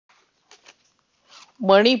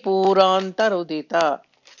Manipurantarudita.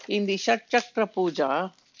 In the Shatchakra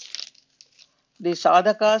Puja, the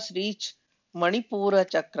sadhakas reach Manipura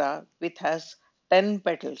Chakra, which has 10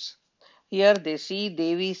 petals. Here they see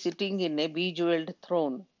Devi sitting in a bejeweled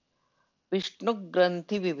throne. Vishnu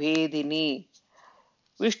Granthi Vibhedini.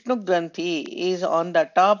 Vishnu Granthi is on the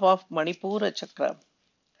top of Manipura Chakra.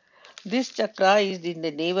 This chakra is in the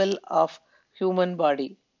navel of human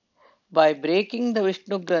body. By breaking the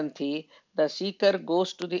Vishnu Granthi, the seeker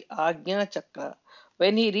goes to the Ajna Chakra.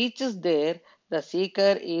 When he reaches there, the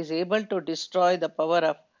seeker is able to destroy the power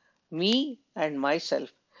of me and myself.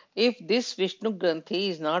 If this Vishnu Granthi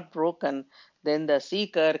is not broken, then the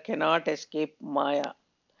seeker cannot escape Maya.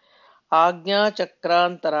 Ajna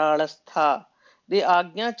Chakrantaralastha. The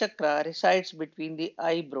Ajna Chakra resides between the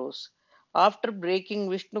eyebrows. After breaking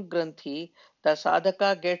Vishnu Granthi, the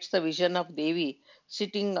sadhaka gets the vision of Devi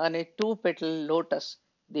sitting on a two-petal lotus.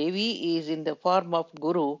 Devi is in the form of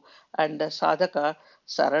Guru and the sadhaka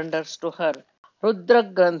surrenders to her. Rudra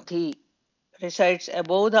Granthi resides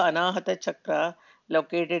above the Anahata Chakra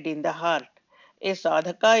located in the heart. A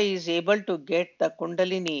sadhaka is able to get the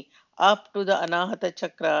Kundalini up to the Anahata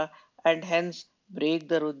Chakra and hence break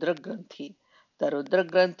the Rudra Granthi. The Rudra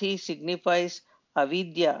Granthi signifies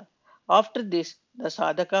avidya. After this, the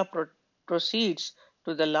sadhaka proceeds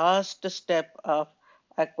to the last step of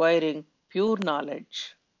acquiring pure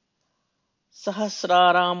knowledge.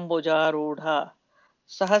 Sahasrarambujarudha.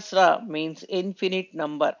 Sahasra means infinite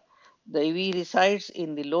number. Devi resides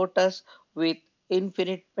in the lotus with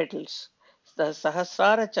infinite petals. The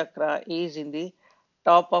Sahasrara chakra is in the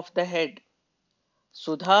top of the head.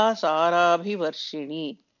 Sudha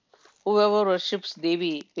Sarabhivarshini. Whoever worships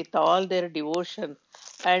Devi with all their devotion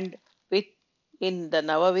and with in the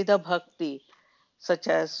Navavidha Bhakti, such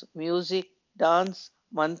as music, dance,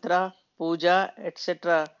 mantra, puja,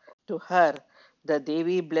 etc., to her, the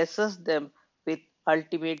Devi blesses them with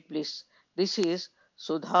ultimate bliss. This is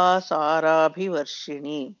Sudha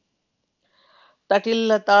Sarabhivarshini.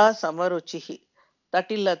 Tatillata Samaruchihi.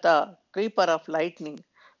 Tatillata, creeper of lightning.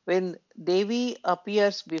 When Devi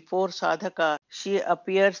appears before sadhaka, she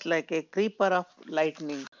appears like a creeper of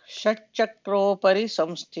lightning. Shatchakropari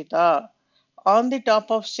samstita. On the top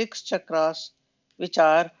of six chakras, which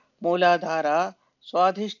are Mooladhara,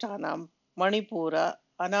 Swadhishtanam, Manipura,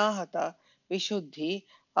 Anahata, Vishuddhi,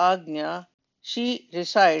 Agnya, she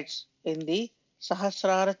resides in the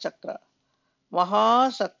Sahasrara chakra.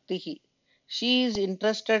 Mahasaktihi. She is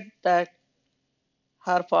interested that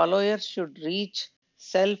her followers should reach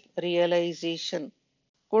self-realization.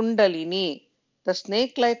 Kundalini, the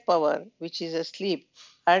snake-like power which is asleep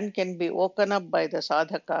and can be woken up by the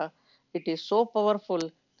sadhaka, it is so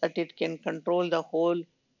powerful that it can control the whole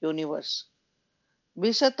universe.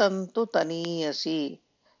 Visatantu taniyasi.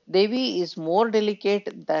 Devi is more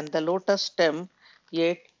delicate than the lotus stem,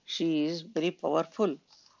 yet she is very powerful.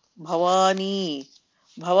 Bhavani.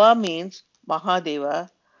 Bhava means Mahadeva.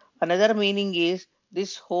 Another meaning is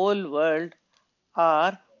this whole world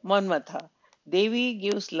or Manmatha. Devi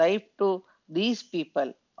gives life to these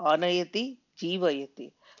people. Anayati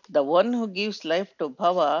Jivayati. The one who gives life to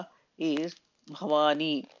Bhava is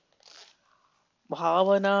Bhavani.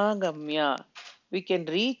 Bhavana Gamya. We can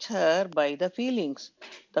reach her by the feelings.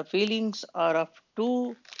 The feelings are of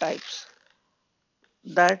two types.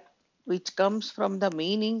 That which comes from the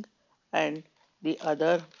meaning and the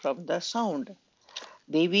other from the sound.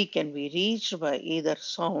 Devi can be reached by either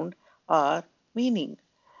sound or meaning.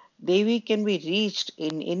 Devi can be reached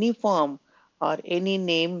in any form or any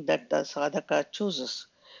name that the sadhaka chooses.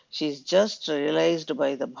 She is just realized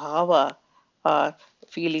by the bhava or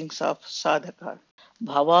feelings of sadhaka.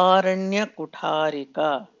 Bhavaranya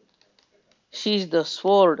Kutharika. She is the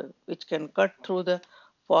sword which can cut through the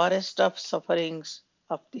forest of sufferings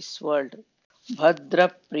of this world.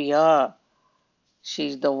 Bhadra Priya. She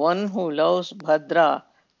is the one who loves Bhadra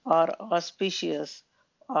or auspicious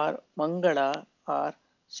or Mangala or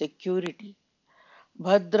security.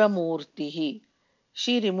 Bhadramurtihi.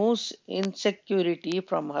 She removes insecurity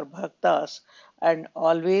from her bhaktas and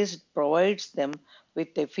always provides them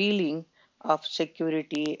with a feeling of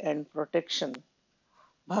security and protection.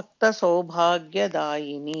 Bhakta Saubhagya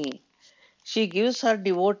Dayini. She gives her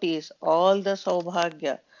devotees all the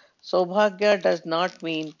Saubhagya. Saubhagya does not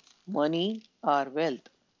mean money or wealth.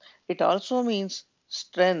 It also means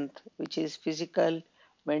strength, which is physical,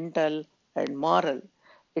 mental, and moral.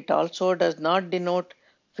 It also does not denote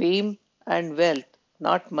fame and wealth,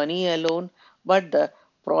 not money alone, but the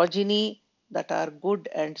progeny that are good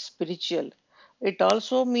and spiritual. It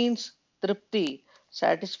also means tripti,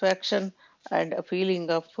 satisfaction, and a feeling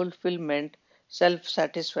of fulfillment, self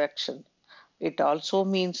satisfaction. It also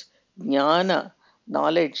means jnana,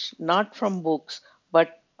 knowledge, not from books,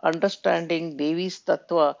 but understanding Devi's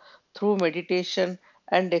tattva through meditation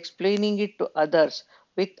and explaining it to others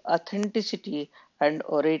with authenticity and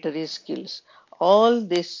oratory skills. All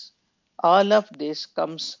of this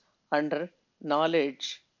comes under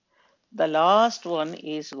knowledge. The last one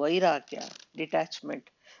is Vairagya, detachment.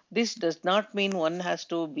 This does not mean one has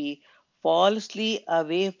to be falsely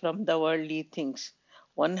away from the worldly things.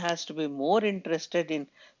 One has to be more interested in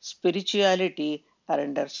spirituality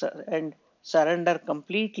and surrender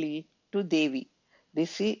completely to Devi.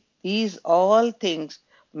 These all things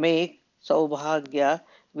make Saubhagya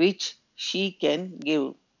which she can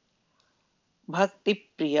give. Bhakti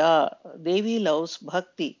Priya. Devi loves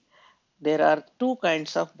Bhakti. There are two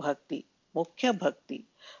kinds of bhakti. Mukhya bhakti.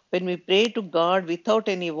 When we pray to God without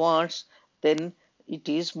any wants, then it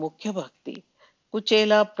is Mukhya bhakti.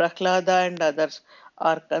 Kuchela, Prahlada, and others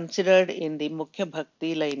are considered in the Mukhya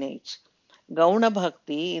bhakti lineage. Gauna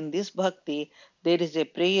bhakti, in this bhakti, there is a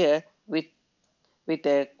prayer with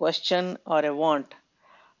a question or a want.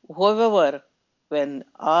 However, when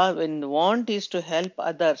want is to help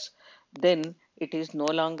others, then it is no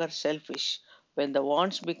longer selfish. When the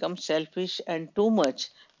wants become selfish and too much,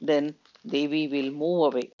 then Devi will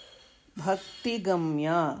move away. Bhakti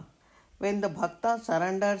Gamya. When the Bhakta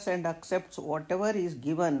surrenders and accepts whatever is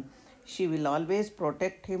given, she will always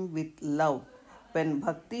protect him with love. When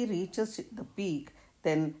Bhakti reaches the peak,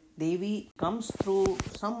 then Devi comes through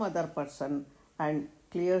some other person and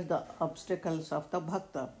clears the obstacles of the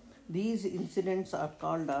Bhakta. These incidents are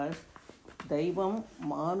called as Daivam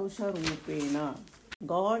Manusha Rupena,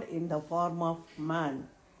 God in the form of man.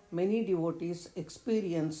 Many devotees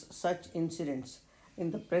experience such incidents.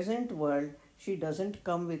 In the present world, she doesn't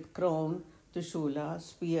come with crown, trishula,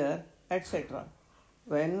 spear, etc.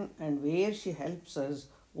 When and where she helps us,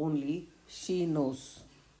 only she knows.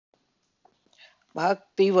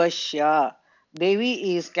 Bhakti Vashya.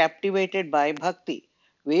 Devi is captivated by Bhakti.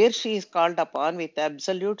 Where she is called upon with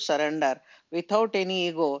absolute surrender, without any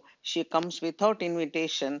ego, she comes without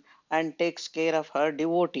invitation and takes care of her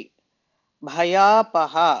devotee.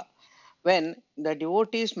 Bhayapaha. When the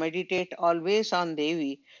devotees meditate always on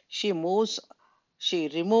Devi, she removes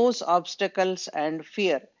obstacles and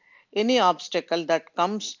fear. Any obstacle that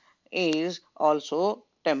comes is also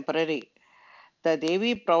temporary. The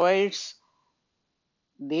Devi provides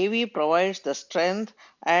the strength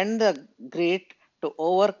and the grit to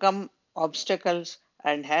overcome obstacles,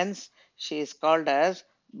 and hence she is called as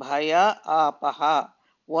Bhaya Apaha,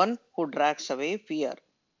 one who drags away fear.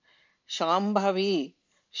 Shambhavi.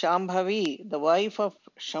 Shambhavi, the wife of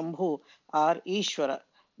Shambhu or Ishvara.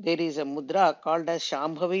 There is a mudra called as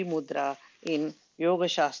Shambhavi mudra in Yoga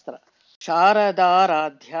Shastra.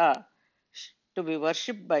 Sharadaradhya, to be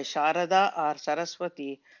worshipped by Sharada or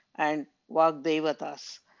Saraswati and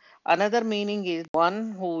Vagdevatas. Another meaning is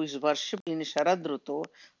one who is worshipped in Sharadrutu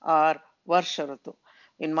or Varsharutu.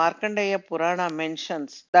 In Markandeya Purana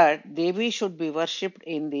mentions that Devi should be worshipped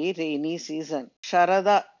in the rainy season.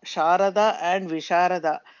 Sharada and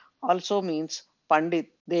Visharada also means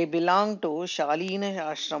Pandit. They belong to Shalina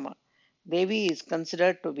Ashrama. Devi is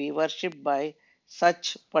considered to be worshipped by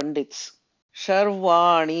such Pandits.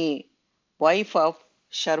 Sharvani, wife of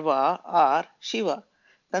Sharva or Shiva.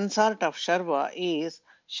 Consort of Sharva is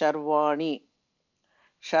Sharvani.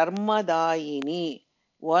 Sharmadayini,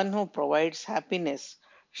 one who provides happiness.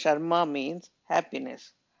 Sharma means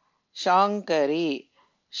happiness. Shankari,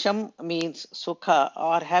 Sham means Sukha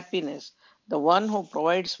or happiness. The one who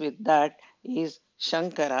provides with that is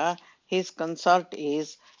Shankara. His consort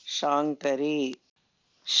is Shankari.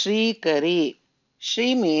 Shrikari.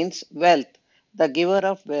 Shri means wealth. The giver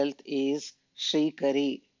of wealth is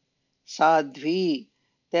Shrikari. Sadhvi.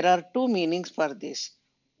 There are two meanings for this.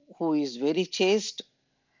 Who is very chaste,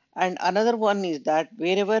 and another one is that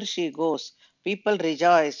wherever she goes, people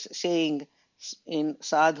rejoice, saying in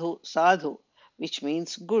Sadhu, Sadhu, which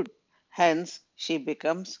means good. Hence, she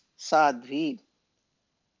becomes Sadhvi.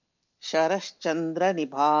 Sharashchandra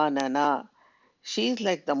Nibhanana. She is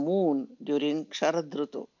like the moon during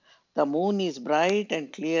Sharadrutu. The moon is bright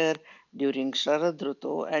and clear during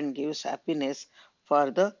Sharadrutu and gives happiness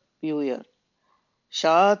for the viewer.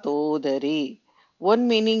 Shatodari. One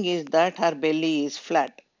meaning is that her belly is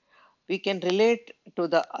flat. We can relate to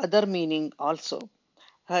the other meaning also.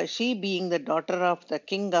 She being the daughter of the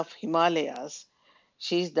king of Himalayas,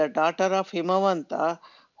 she is the daughter of Himavanta,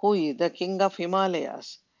 who is the king of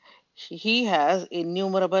Himalayas. He has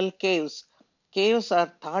innumerable caves. Caves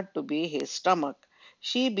are thought to be his stomach.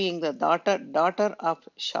 She being the daughter of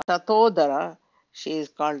Shatodara, she is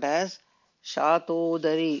called as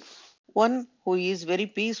Shatodari. one who is very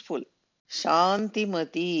peaceful.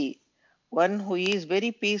 Shantimati, one who is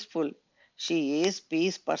very peaceful. She is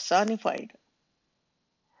peace personified.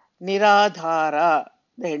 Niradhara,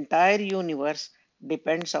 the entire universe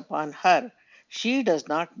depends upon her. She does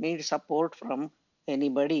not need support from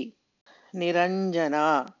anybody.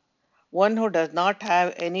 Niranjana, one who does not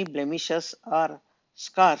have any blemishes or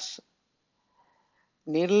scars.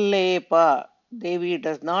 Nirlepa, Devi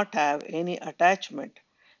does not have any attachment.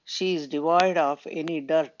 She is devoid of any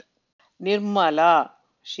dirt. Nirmala,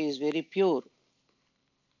 she is very pure.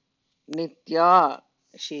 Nitya,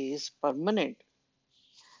 she is permanent.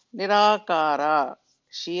 Nirakara,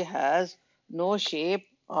 she has no shape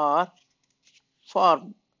or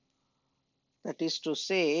form. That is to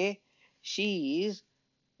say, she is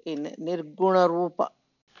in Nirguna Rupa.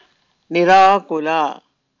 Nirakula,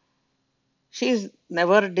 she is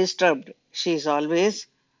never disturbed. She is always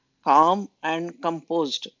calm and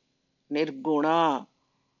composed. Nirguna,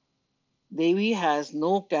 Devi has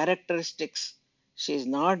no characteristics. She is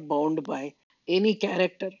not bound by any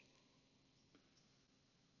character.